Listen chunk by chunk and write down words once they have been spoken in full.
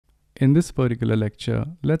In this particular lecture,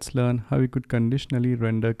 let's learn how we could conditionally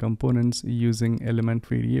render components using element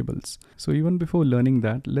variables. So even before learning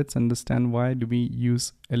that, let's understand why do we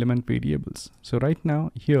use element variables. So right now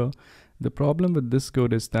here, the problem with this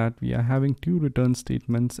code is that we are having two return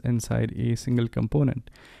statements inside a single component.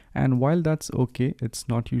 And while that's okay, it's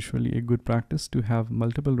not usually a good practice to have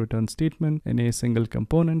multiple return statements in a single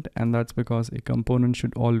component, and that's because a component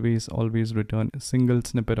should always return a single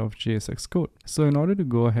snippet of JSX code. So in order to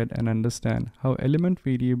go ahead and understand how element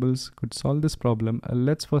variables could solve this problem,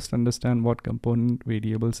 let's first understand what component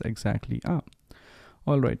variables exactly are.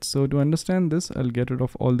 Alright, so to understand this, I'll get rid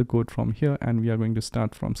of all the code from here and we are going to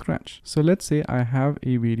start from scratch. So let's say I have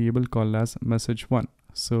a variable called as message1.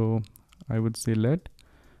 So I would say let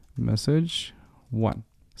message1.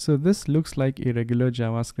 So this looks like a regular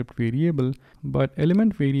JavaScript variable, but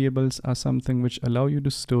element variables are something which allow you to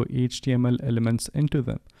store HTML elements into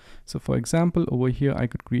them. So for example, over here, I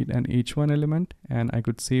could create an h1 element and I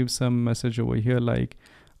could save some message over here like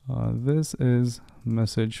this is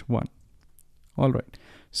message1. All right,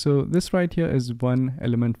 so this right here is one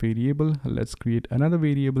element variable. Let's create another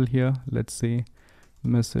variable here. Let's say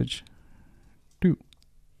message2.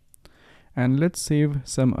 And let's save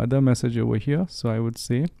some other message over here. So I would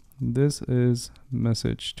say this is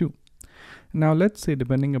message2. Now let's say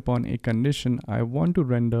depending upon a condition, I want to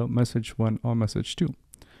render message1 or message2.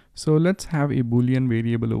 So let's have a Boolean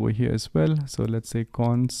variable over here as well. So let's say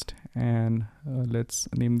const and let's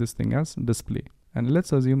name this thing as display. And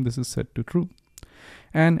let's assume this is set to true.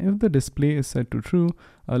 And if the display is set to true,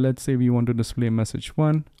 let's say we want to display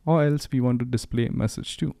message1 or else we want to display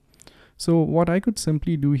message2. So what I could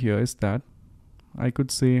simply do here is that I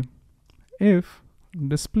could say if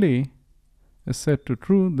display is set to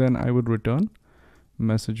true, then I would return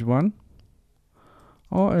message1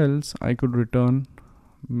 or else I could return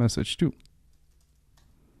message2.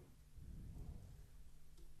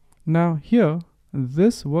 Now here,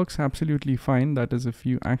 this works absolutely fine. That is, if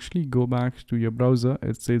you actually go back to your browser,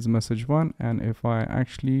 it says message1, and if I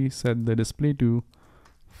actually set the display to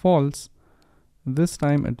false, this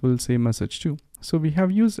time it will say message2. So we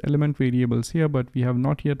have used element variables here, but we have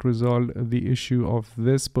not yet resolved the issue of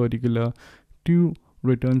this particular two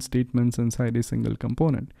return statements inside a single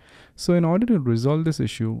component. So in order to resolve this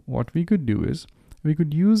issue, what we could do is we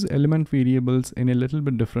could use element variables in a little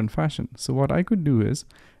bit different fashion. So what I could do is,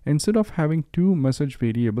 instead of having two message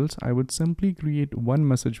variables, I would simply create one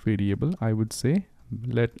message variable. I would say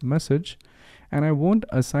let message, and I won't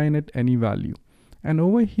assign it any value. And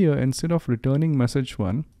over here, instead of returning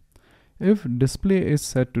message1, if display is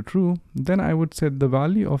set to true, then I would set the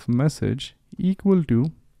value of message equal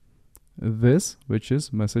to this, which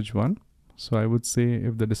is message1. So I would say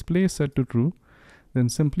if the display is set to true, then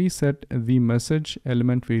simply set the message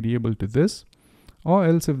element variable to this, or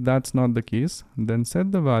else if that's not the case, then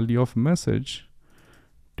set the value of message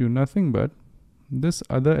to nothing but this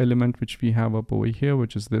other element which we have up over here,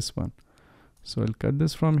 which is this one. So I'll cut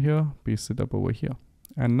this from here, paste it up over here.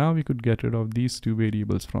 And now we could get rid of these two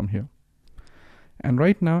variables from here. And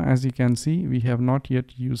right now, as you can see, we have not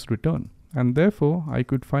yet used return. And therefore, I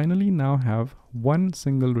could finally now have one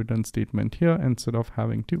single return statement here instead of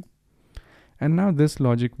having two. And now this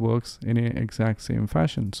logic works in an exact same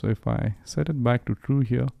fashion. So if I set it back to true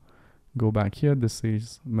here, go back here, this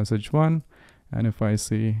says message1. And if I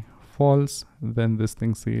say false, then this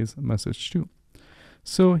thing says message2.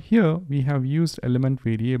 So here we have used element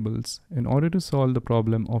variables in order to solve the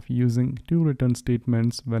problem of using two return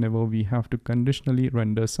statements whenever we have to conditionally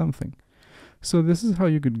render something. So this is how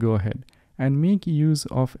you could go ahead and make use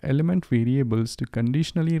of element variables to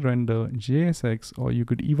conditionally render JSX, or you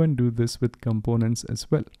could even do this with components as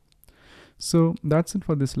well. So that's it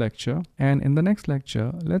for this lecture. And in the next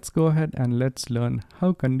lecture, let's go ahead and let's learn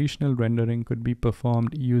how conditional rendering could be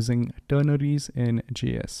performed using ternaries in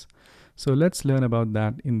JS. So let's learn about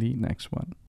that in the next one.